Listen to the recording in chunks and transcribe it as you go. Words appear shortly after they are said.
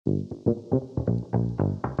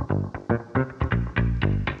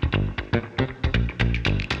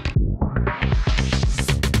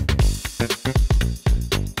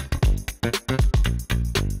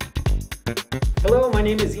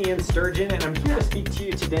here to speak to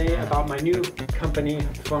you today about my new company,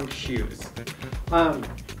 Func Shoes.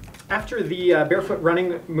 After the barefoot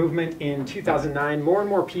running movement in 2009, more and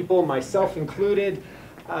more people, myself included,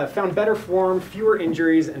 found better form, fewer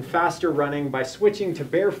injuries, and faster running by switching to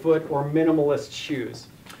barefoot or minimalist shoes.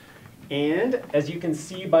 And as you can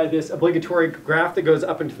see by this obligatory graph that goes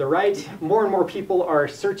up and to the right, more and more people are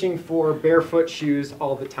searching for barefoot shoes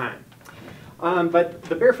all the time. But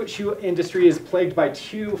the barefoot shoe industry is plagued by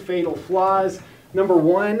two fatal flaws. Number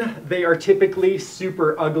one, they are typically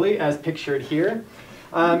super ugly, as pictured here.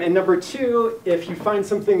 And number two, if you find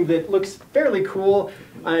something that looks fairly cool,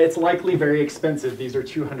 it's likely very expensive. These are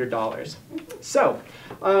 $200. So,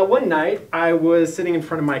 one night I was sitting in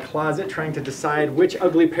front of my closet trying to decide which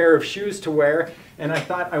ugly pair of shoes to wear, and I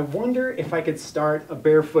thought, I wonder if I could start a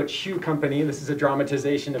barefoot shoe company. This is a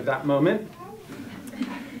dramatization of that moment.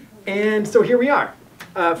 And so here we are.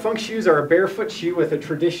 Func Shoes are a barefoot shoe with a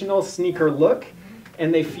traditional sneaker look,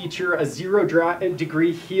 and they feature a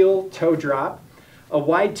 0-degree heel toe drop, a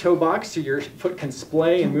wide toe box so your foot can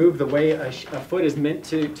splay and move the way a foot is meant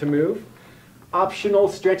to move, optional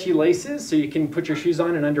stretchy laces so you can put your shoes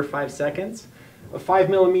on in under 5 seconds, a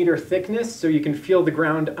 5mm thickness so you can feel the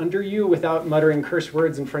ground under you without muttering curse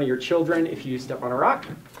words in front of your children if you step on a rock.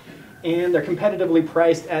 And they're competitively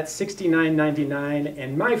priced at $69.99,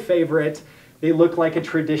 and my favorite, they look like a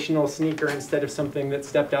traditional sneaker instead of something that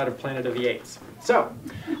stepped out of Planet of the Apes. So,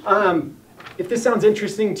 if this sounds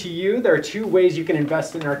interesting to you, there are two ways you can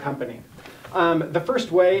invest in our company. The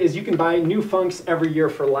first way is you can buy new Funcs every year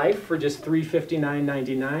for life for just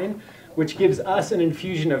 $359.99, which gives us an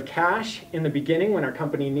infusion of cash in the beginning when our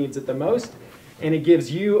company needs it the most. And it gives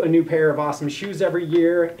you a new pair of awesome shoes every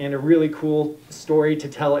year and a really cool story to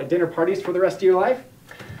tell at dinner parties for the rest of your life.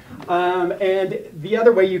 And the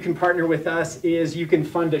other way you can partner with us is you can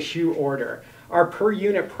fund a shoe order. Our per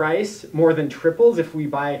unit price more than triples if we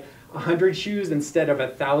buy 100 shoes instead of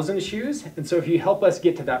 1,000 shoes. And so if you help us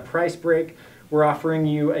get to that price break, we're offering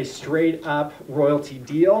you a straight up royalty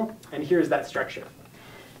deal. And here's that structure.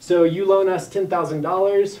 So you loan us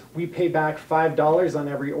 $10,000, we pay back $5 on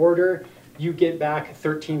every order, you get back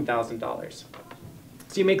 $13,000.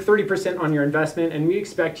 So you make 30% on your investment, and we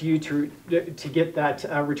expect you to get that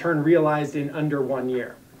return realized in under 1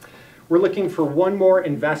 year. We're looking for one more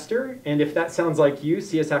investor, and if that sounds like you,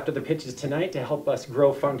 see us after the pitches tonight to help us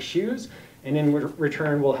grow Func Shoes, and in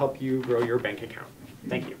return, we'll help you grow your bank account.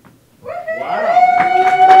 Thank you. Wow.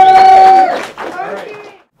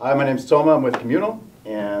 Hi, my name's Toma. I'm with Communal,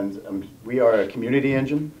 and we are a community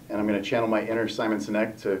engine, and I'm going to channel my inner Simon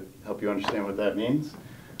Sinek to help you understand what that means.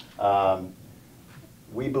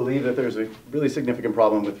 We believe that there's a really significant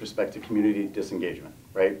problem with respect to community disengagement,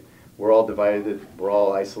 right? We're all divided, we're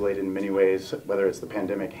all isolated in many ways, whether it's the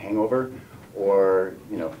pandemic hangover or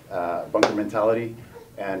bunker mentality,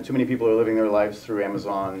 and too many people are living their lives through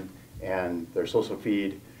Amazon and their social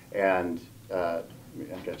feed, and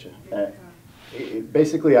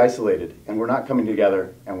basically isolated, and we're not coming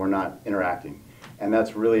together and we're not interacting. And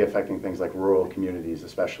that's really affecting things like rural communities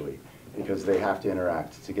especially, because they have to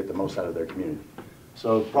interact to get the most out of their community.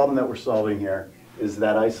 So the problem that we're solving here is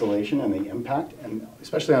that isolation and the impact, and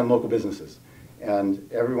especially on local businesses. And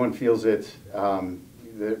everyone feels it,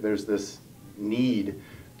 there's this need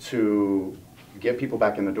to get people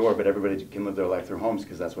back in the door, but everybody can live their life through homes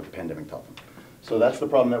because that's what the pandemic taught them. So that's the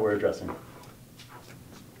problem that we're addressing.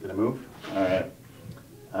 Did I move? All right.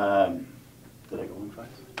 Did I go one fast?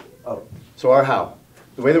 Oh, so our how.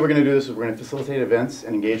 The way that we're going to do this is we're going to facilitate events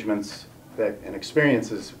and engagements and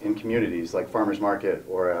experiences in communities like farmers market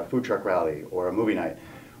or a food truck rally or a movie night,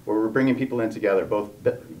 where we're bringing people in together, both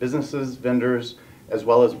businesses, vendors, as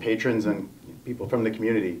well as patrons and people from the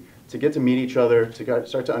community, to get to meet each other, to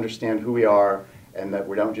start to understand who we are, and that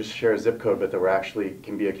we don't just share a zip code, but that we actually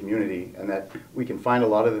can be a community, and that we can find a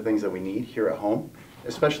lot of the things that we need here at home,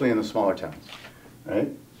 especially in the smaller towns, right?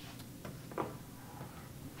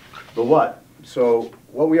 The what? So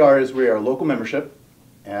what we are is we are a local membership,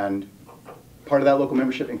 and part of that local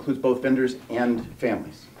membership includes both vendors and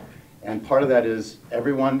families. And part of that is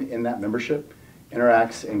everyone in that membership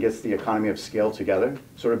interacts and gets the economy of scale together,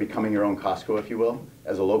 sort of becoming your own Costco, if you will,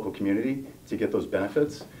 as a local community to get those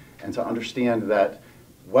benefits and to understand that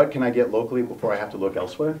what can I get locally before I have to look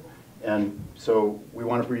elsewhere. And so we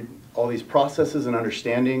want to bring all these processes and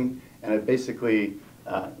understanding, and it basically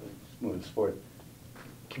moves forward.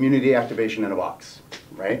 Community activation in a box,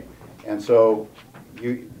 right? And so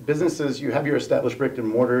businesses, you have your established brick and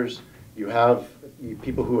mortars, you have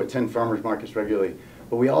people who attend farmers markets regularly,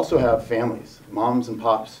 but we also have families, moms and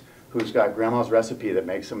pops, who's got grandma's recipe that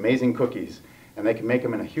makes amazing cookies, and they can make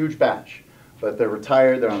them in a huge batch, but they're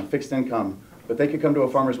retired, they're on a fixed income, But they could come to a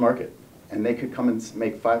farmer's market, and they could come and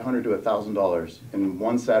make $500 to $1,000 in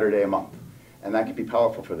one Saturday a month, and that could be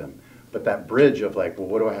powerful for them. But that bridge of like, well,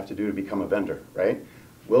 what do I have to do to become a vendor, right?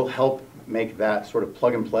 We'll help make that sort of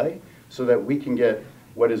plug and play so that we can get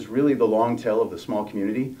what is really the long tail of the small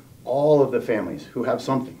community, all of the families who have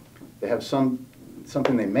something. They have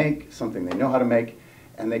something they make, something they know how to make,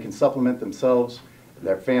 and they can supplement themselves,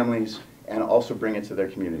 their families, and also bring it to their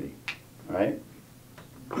community, all right?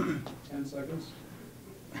 10 seconds.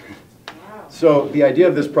 So the idea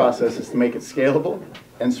of this process is to make it scalable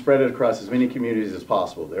and spread it across as many communities as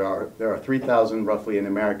possible. There are 3,000 roughly in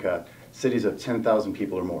America, cities of 10,000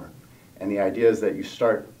 people or more. And the idea is that you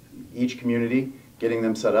start each community getting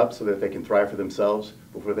them set up so that they can thrive for themselves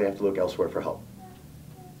before they have to look elsewhere for help.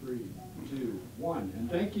 3, 2, 1, and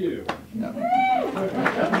thank you. Yeah.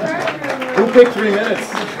 Who picked 3 minutes?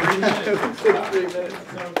 3 minutes. Who picked 3 minutes?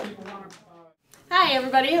 So people want to, Hi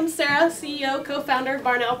everybody, I'm Sarah, CEO, co-founder of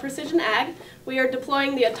Barnell Precision Ag. We are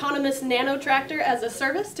deploying the autonomous nano tractor as a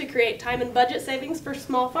service to create time and budget savings for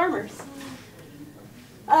small farmers.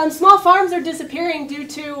 Small farms are disappearing due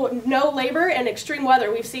to no labor and extreme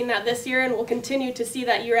weather. We've seen that this year and we'll continue to see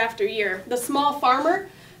that year after year. The small farmer,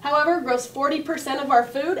 however, grows 40% of our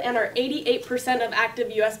food and are 88% of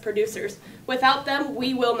active U.S. producers. Without them,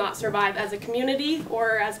 we will not survive as a community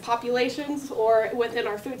or as populations or within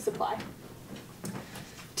our food supply.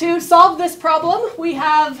 To solve this problem, we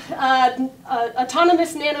have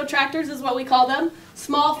autonomous nano tractors is what we call them,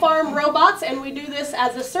 small farm robots, and we do this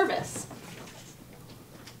as a service.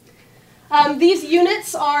 These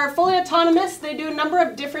units are fully autonomous. They do a number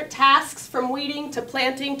of different tasks from weeding to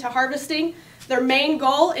planting to harvesting. Their main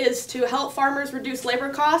goal is to help farmers reduce labor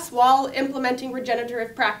costs while implementing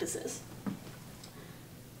regenerative practices.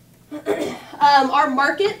 Our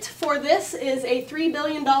market for this is a $3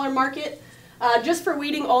 billion market just for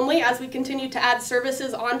weeding only. As we continue to add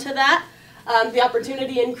services onto that, the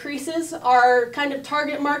opportunity increases. Our kind of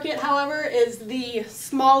target market, however, is the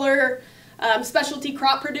smaller specialty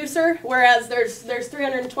crop producer, whereas there's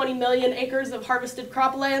 320 million acres of harvested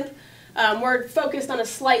cropland. We're focused on a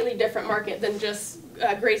slightly different market than just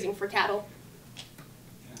grazing for cattle.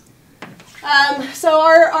 So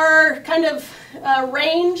our kind of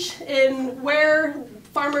range in where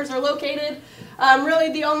farmers are located,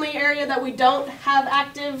 really the only area that we don't have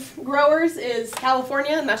active growers is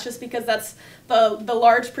California, and that's just because that's the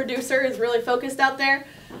large producer is really focused out there.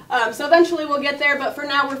 So eventually we'll get there, but for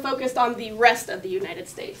now we're focused on the rest of the United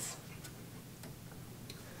States.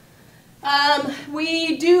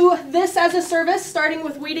 We do this as a service, starting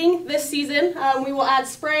with weeding this season. We will add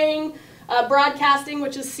spraying, broadcasting,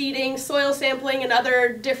 which is seeding, soil sampling, and other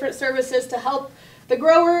different services to help the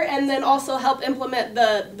grower, and then also help implement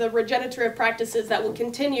the regenerative practices that will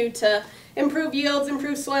continue to improve yields,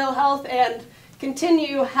 improve soil health, and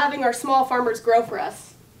continue having our small farmers grow for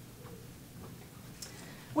us.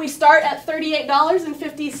 We start at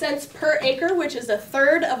 $38.50 per acre, which is a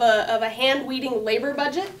third of a hand weeding labor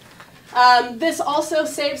budget. This also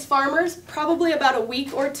saves farmers probably about a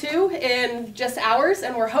week or two in just hours,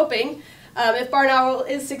 and we're hoping if Barnell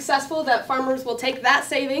is successful that farmers will take that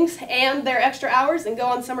savings and their extra hours and go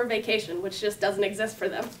on summer vacation, which just doesn't exist for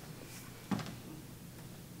them.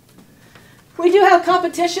 We do have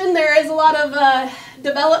competition. There is a lot of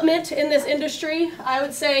development in this industry. I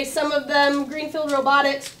would say some of them, Greenfield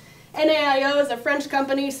Robotics, NAIO is a French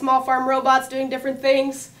company, small farm robots doing different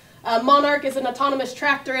things. Monarch is an autonomous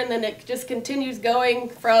tractor, and then it just continues going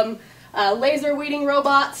from laser weeding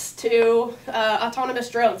robots to autonomous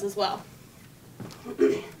drones as well.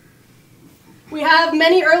 We have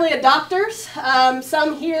many early adopters,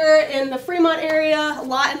 some here in the Fremont area, a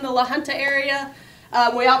lot in the La Junta area.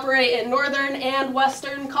 We operate in northern and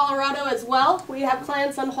western Colorado as well. We have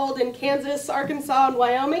clients on hold in Kansas, Arkansas, and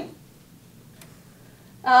Wyoming.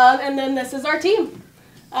 And then this is our team.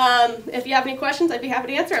 If you have any questions, I'd be happy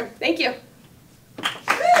to answer them. Thank you.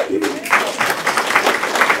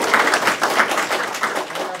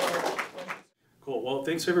 Cool. Well,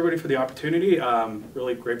 thanks everybody for the opportunity.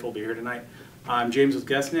 Really grateful to be here tonight. I'm James with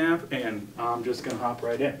GuestNav, and I'm just going to hop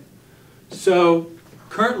right in. So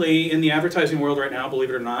currently in the advertising world right now, believe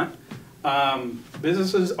it or not,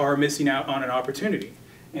 businesses are missing out on an opportunity.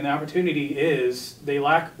 And the opportunity is they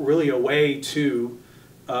lack really a way to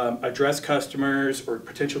address customers or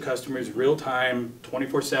potential customers real time,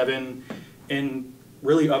 24/7, in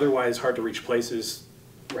really otherwise hard to reach places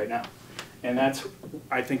right now. And that's,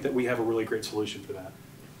 I think that we have a really great solution for that.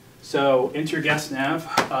 So into your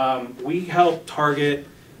GuestNav, we help target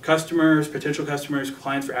customers, potential customers,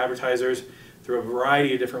 clients for advertisers through a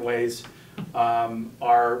variety of different ways.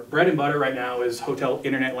 Our bread and butter right now is hotel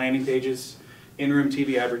internet landing pages. in-room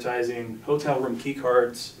TV advertising, hotel room key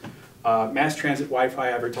cards, mass transit Wi-Fi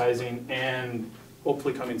advertising, and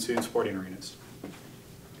hopefully coming soon, sporting arenas.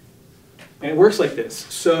 And it works like this.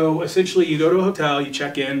 So essentially you go to a hotel, you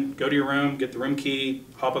check in, go to your room, get the room key,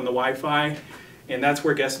 hop on the Wi-Fi, and that's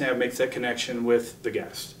where GuestNav makes that connection with the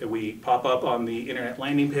guest. And we pop up on the internet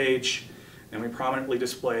landing page, and we prominently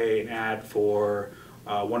display an ad for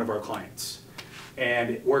one of our clients. And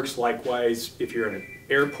it works likewise if you're in an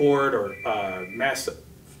airport or mass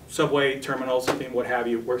subway terminal, something, what have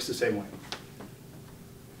you, it works the same way.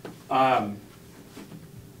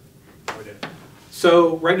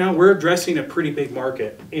 So right now we're addressing a pretty big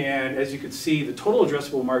market, and as you can see, the total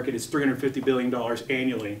addressable market is $350 billion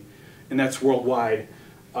annually, and that's worldwide.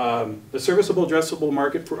 The serviceable addressable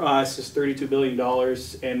market for us is $32 billion,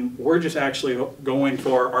 and we're just actually going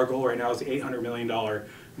for, our goal right now is the $800 million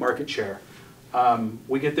market share.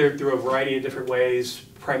 We get there through a variety of different ways,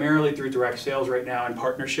 primarily through direct sales right now and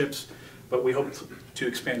partnerships, but we hope to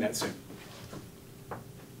expand that soon.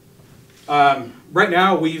 Right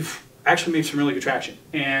now we've actually made some really good traction,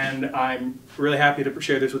 and I'm really happy to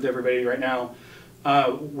share this with everybody right now.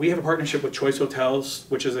 We have a partnership with Choice Hotels,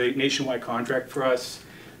 which is a nationwide contract for us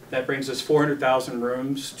that brings us 400,000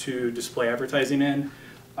 rooms to display advertising in.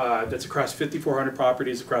 That's across 5,400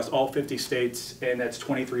 properties across all 50 states, and that's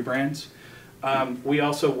 23 brands. We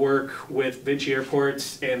also work with Vinci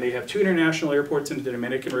Airports, and they have 2 international airports in the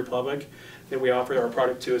Dominican Republic that we offer our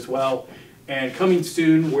product to as well. And coming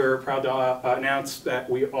soon, we're proud to announce that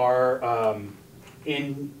we are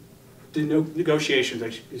in negotiations,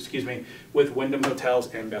 excuse me, with Wyndham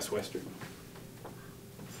Hotels and Best Western.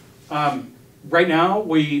 Right now,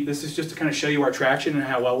 this is just to kind of show you our traction and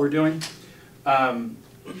how well we're doing.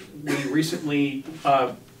 We recently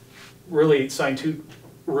really signed 2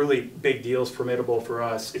 really big deals, formidable for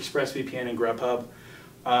us, ExpressVPN and Grubhub.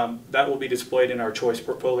 That will be displayed in our Choice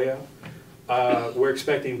portfolio. We're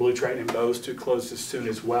expecting Blue Triton and Bose to close this soon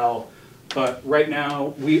as well. But right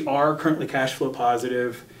now, we are currently cash flow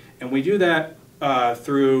positive, and we do that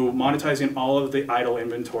through monetizing all of the idle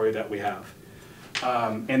inventory that we have.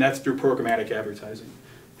 And that's through programmatic advertising.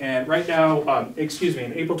 And right now, in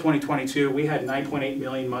April 2022, we had 9.8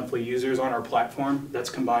 million monthly users on our platform. That's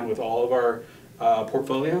combined with all of our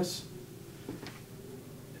portfolios.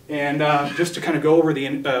 And just to kind of go over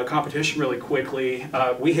the competition really quickly,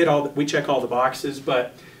 we check all the boxes,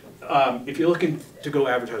 but if you're looking to go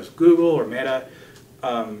advertise Google or Meta,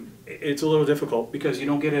 it's a little difficult because you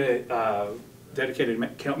don't get a dedicated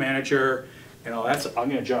account manager and all that. So I'm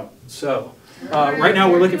going to jump. So right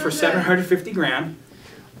now we're looking for 750 grand.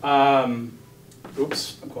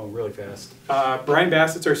 Oops, I'm going really fast. Brian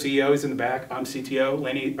Bassett's our CEO. He's in the back. I'm CTO.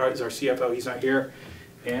 Lenny is our CFO. He's not here.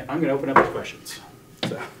 And I'm going to open up the questions.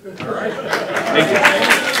 So. All right. Thank you.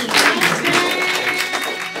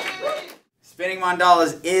 Spinning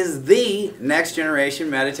Mandalas is the next generation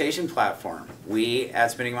meditation platform. We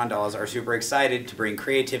at Spinning Mandalas are super excited to bring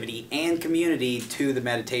creativity and community to the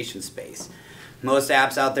meditation space. Most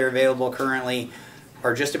apps out there available currently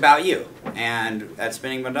are just about you. And at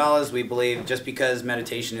Spinning Mandalas, we believe just because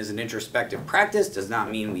meditation is an introspective practice does not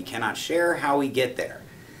mean we cannot share how we get there.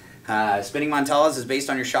 Spinning Mandalas is based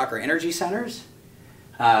on your chakra energy centers.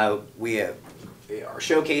 We are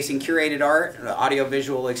showcasing curated art, an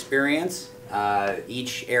audio-visual experience.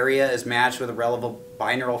 Each area is matched with a relevant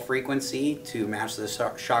binaural frequency to match the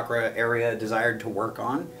chakra area desired to work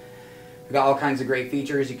on. We've got all kinds of great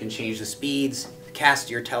features. You can change the speeds, cast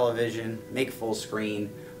your television, make full screen.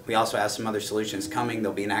 We also have some other solutions coming.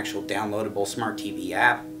 There'll be an actual downloadable smart TV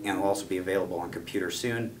app, and will also be available on computer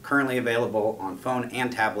soon. Currently available on phone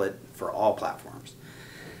and tablet for all platforms.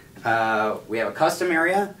 We have a custom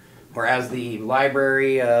area where as the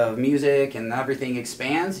library of music and everything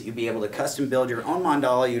expands, you'll be able to custom build your own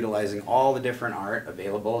mandala utilizing all the different art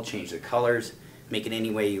available, change the colors, make it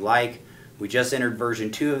any way you like. We just entered version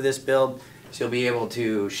 2 of this build, so you'll be able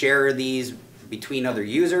to share these between other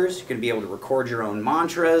users. You're going to be able to record your own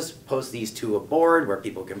mantras, post these to a board where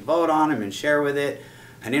people can vote on them and share with it,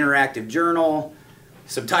 an interactive journal,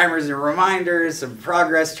 some timers and reminders, some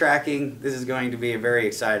progress tracking. This is going to be a very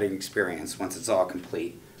exciting experience once it's all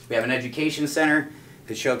complete. We have an education center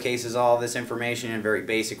that showcases all this information in a very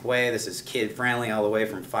basic way. This is kid-friendly all the way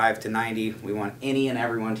from 5 to 90. We want any and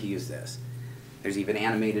everyone to use this. There's even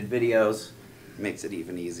animated videos. Makes it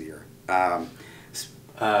even easier.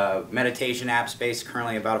 Meditation app space,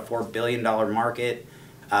 currently about a $4 billion market,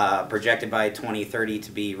 projected by 2030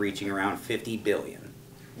 to be reaching around $50 billion.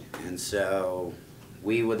 And so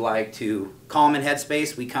we would like to Calm and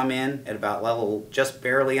Headspace. We come in at about level just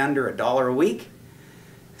barely under $1 a week.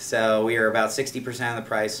 So we are about 60% of the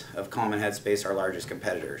price of Calm and Headspace, our largest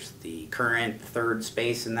competitors. The current third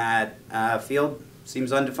space in that field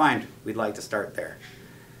seems undefined. We'd like to start there.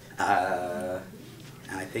 And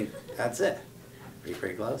I think that's it.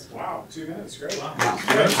 Pretty close. Wow, 2 minutes, great. Wow. Wow.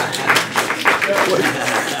 Good.